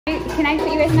can I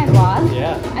put you guys in my vlog?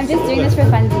 Yeah. I'm just doing this for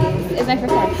funsies. It's my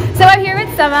first time. So I'm here with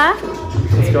Samaa.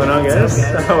 What's going on, guys?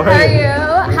 How are you?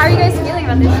 How are you guys feeling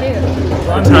about this shoot?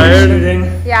 I'm tired.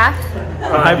 Yeah?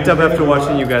 I'm hyped up after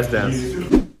watching you guys dance.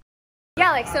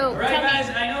 Yeah, like, so Alright guys,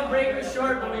 I know break was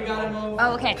short, but we gotta move.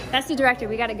 Oh, okay. That's the director.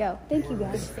 We gotta go. Thank you,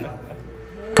 guys.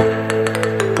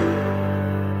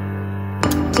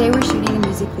 Today we're shooting a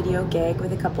music video gig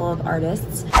with a couple of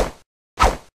artists.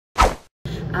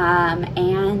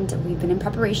 And we've been in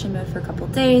preparation mode for a couple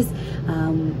of days.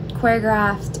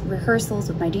 Choreographed rehearsals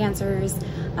with my dancers,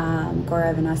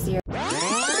 Gaurav and Asir.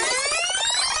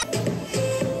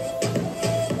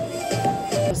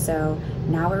 So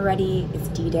now we're ready, it's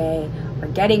D-Day, we're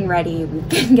getting ready, we've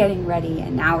been getting ready,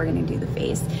 and now we're gonna do the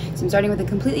face. So I'm starting with a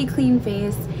completely clean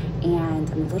face, and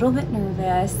I'm a little bit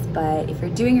nervous, but if you're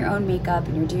doing your own makeup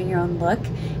and you're doing your own look,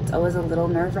 it's always a little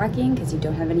nerve-wracking because you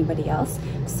don't have anybody else.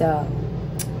 So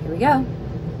here we go.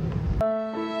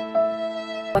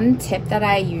 One tip that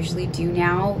I usually do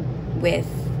now with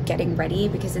getting ready,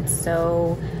 because it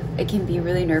can be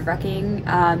really nerve-wracking,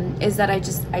 is that I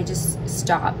just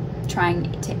stop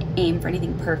trying to aim for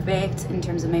anything perfect in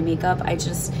terms of my makeup. I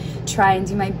just try and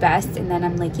do my best, and then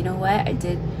I'm like, you know what, I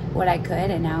did what I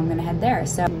could, and now I'm gonna head there.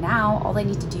 So now all I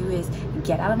need to do is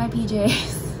get out of my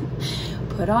PJs,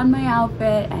 put on my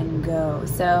outfit, and go.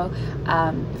 So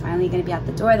finally gonna be out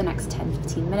the door the next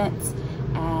 10-15 minutes,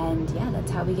 and yeah,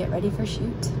 that's how we get ready for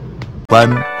shoot.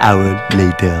 1 hour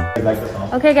later.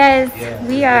 Okay guys,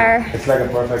 we are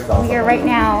right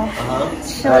now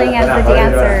chilling as the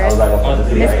dancers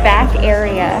in this back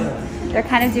area. They're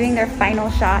kind of doing their final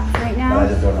shots right now.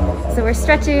 So we're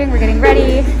stretching, we're getting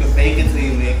ready.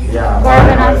 Gaurav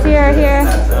and Asir are here.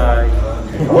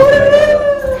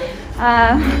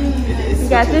 We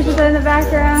got ShiShi in the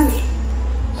background.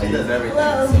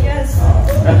 Hello, yes. I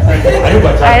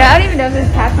don't even know if this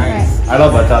is captioned right. I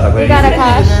love bachata. We got a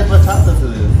cash.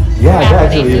 Yeah,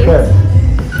 actually you could.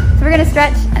 So we're gonna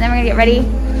stretch, and then we're gonna get ready,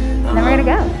 and then we're gonna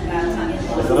go.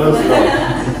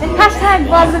 Hashtag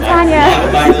vlogs with Tanya.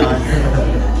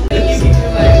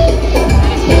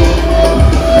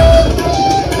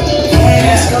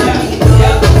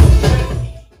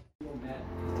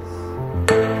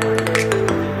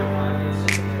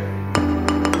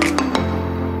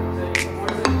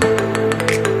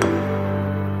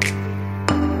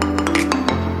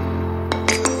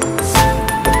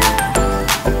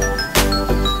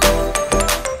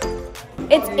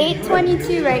 It's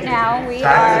 8:22 right now.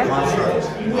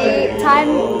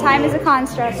 Time is a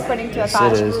construct according to a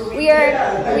coach. We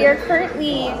are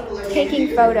currently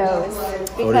taking photos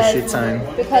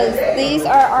because these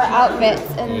are our outfits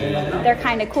and they're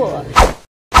kind of cool.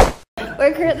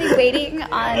 We're currently waiting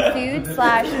on food /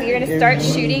 we're gonna start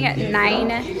shooting at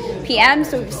 9 p.m.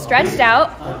 So we've stretched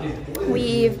out.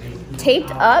 We've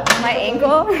taped up my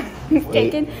ankle. We've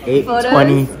taken photos.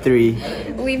 8:23.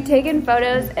 We've taken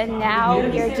photos, and now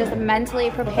we are just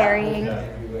mentally preparing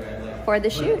for the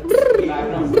shoot.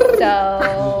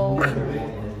 So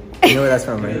You know where that's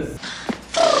from, right?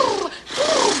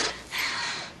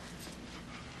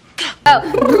 oh,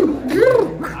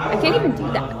 I can't even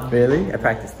do that. Really? I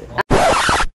practiced it.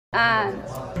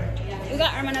 We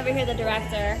got Armin over here, the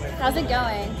director. How's it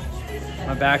going?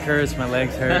 My back hurts, my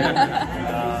legs hurt.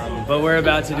 But we're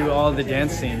about to do all the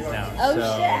dance scenes now. Oh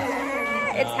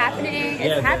shit! It's happening!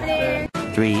 It's happening!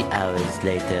 3 hours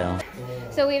later.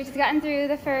 So we've just gotten through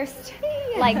the first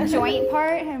joint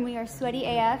part, and we are sweaty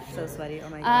AF. So sweaty! Oh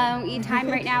my god. Time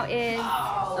right now is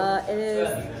it is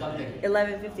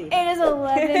 11:50. It is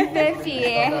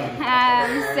 11:50.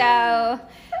 So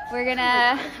we're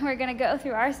gonna go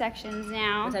through our sections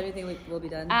now. What time do you think we'll be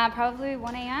done? Probably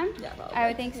 1 a.m. Yeah, probably. I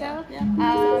would think so. Yeah.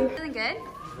 Feeling good?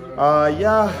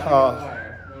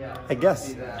 I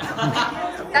guess.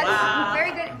 That's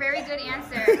very good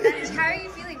answer. How are you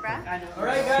feeling, bro?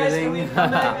 Alright guys, can we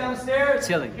come back downstairs?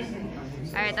 Chilling.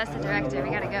 All right, that's the director. We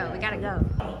gotta go.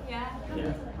 Yeah.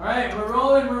 Alright, we're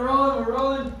rolling.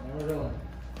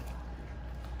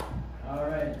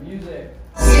 Alright, music.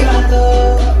 Hey!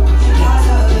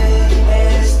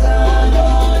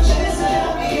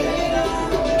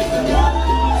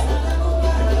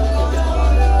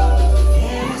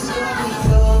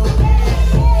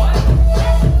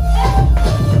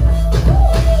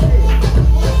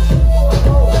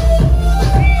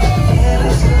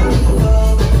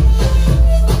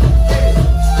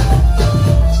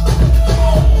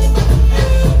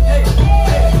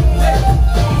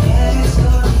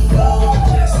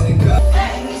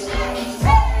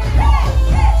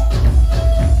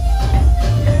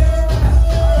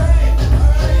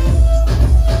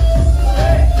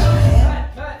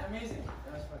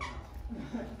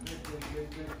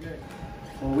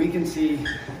 Well, we can see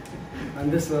on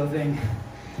this little thing,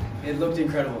 it looked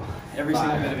incredible. Every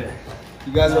single bit of it.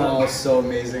 You guys are all so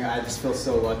amazing. I just feel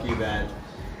so lucky that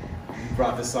you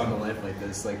brought this song to life like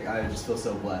this. Like, I just feel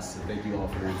so blessed. So thank you all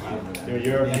for doing that. Dude,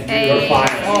 you're Hey. fire.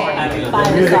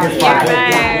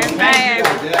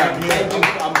 Yeah,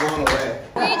 I'm blown away.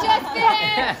 We just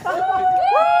finished!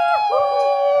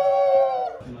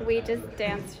 We just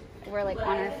danced. We're like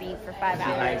on our feet for 5 hours.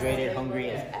 Dehydrated, hungry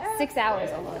as 6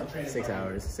 hours almost. 6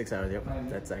 hours. 6 hours, yep.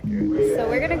 That's accurate. So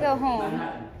we're gonna go home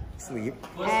Sleep.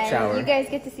 and Shower. you guys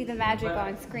get to see the magic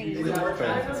on screen.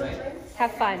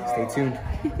 Have fun. Stay tuned.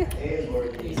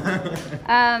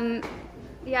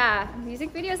 Yeah,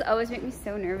 music videos always make me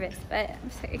so nervous, but I'm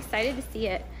so excited to see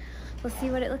it. We'll see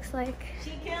what it looks like.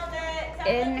 She killed it!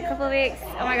 In a couple of weeks.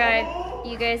 Oh my god,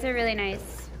 you guys are really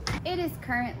nice. It is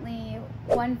currently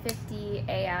 1:50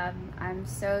 a.m. I'm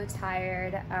so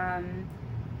tired,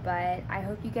 but I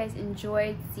hope you guys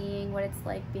enjoyed seeing what it's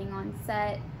like being on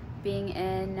set, being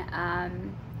in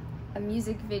a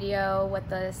music video, what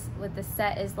the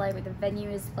set is like, what the venue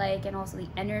is like, and also the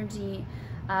energy,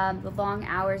 the long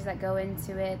hours that go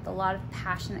into it, the lot of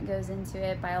passion that goes into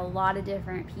it by a lot of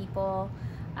different people.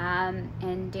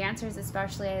 And dancers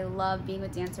especially. I love being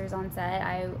with dancers on set.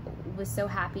 I was so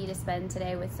happy to spend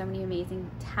today with so many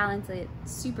amazing, talented,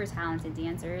 super talented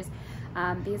dancers,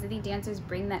 because I think dancers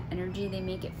bring that energy, they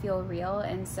make it feel real,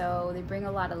 and so they bring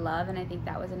a lot of love, and I think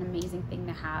that was an amazing thing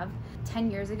to have.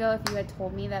 10 years ago, if you had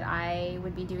told me that I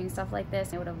would be doing stuff like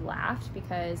this, I would have laughed,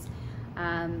 because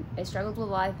I struggled with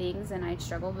a lot of things, and I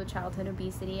struggled with childhood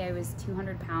obesity. I was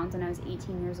 200 pounds when I was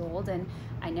 18 years old, and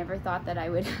I never thought that I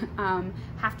would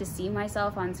have to see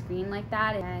myself on screen like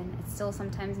that, and it's still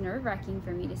sometimes nerve-wracking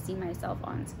for me to see myself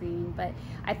on screen, but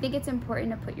I think it's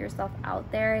important to put yourself out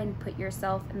there and put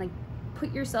yourself in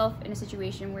a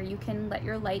situation where you can let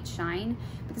your light shine,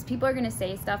 because people are going to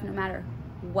say stuff no matter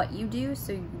what you do,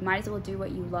 so you might as well do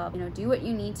what you love. You know, do what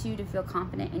you need to feel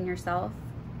confident in yourself,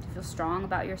 to feel strong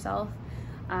about yourself,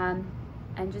 and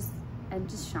just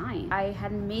shine. I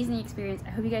had an amazing experience.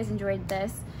 I hope you guys enjoyed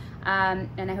this,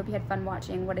 and I hope you had fun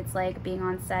watching what it's like being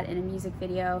on set in a music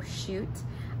video shoot.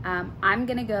 I'm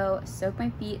gonna go soak my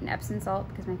feet in Epsom salt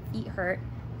because my feet hurt.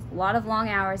 It's a lot of long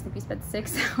hours. I think we spent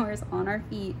 6 hours on our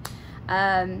feet,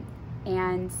 and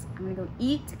I'm gonna go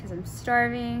eat because I'm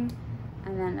starving,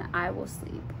 and then I will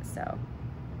sleep. So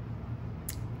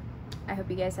I hope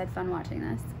you guys had fun watching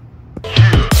this.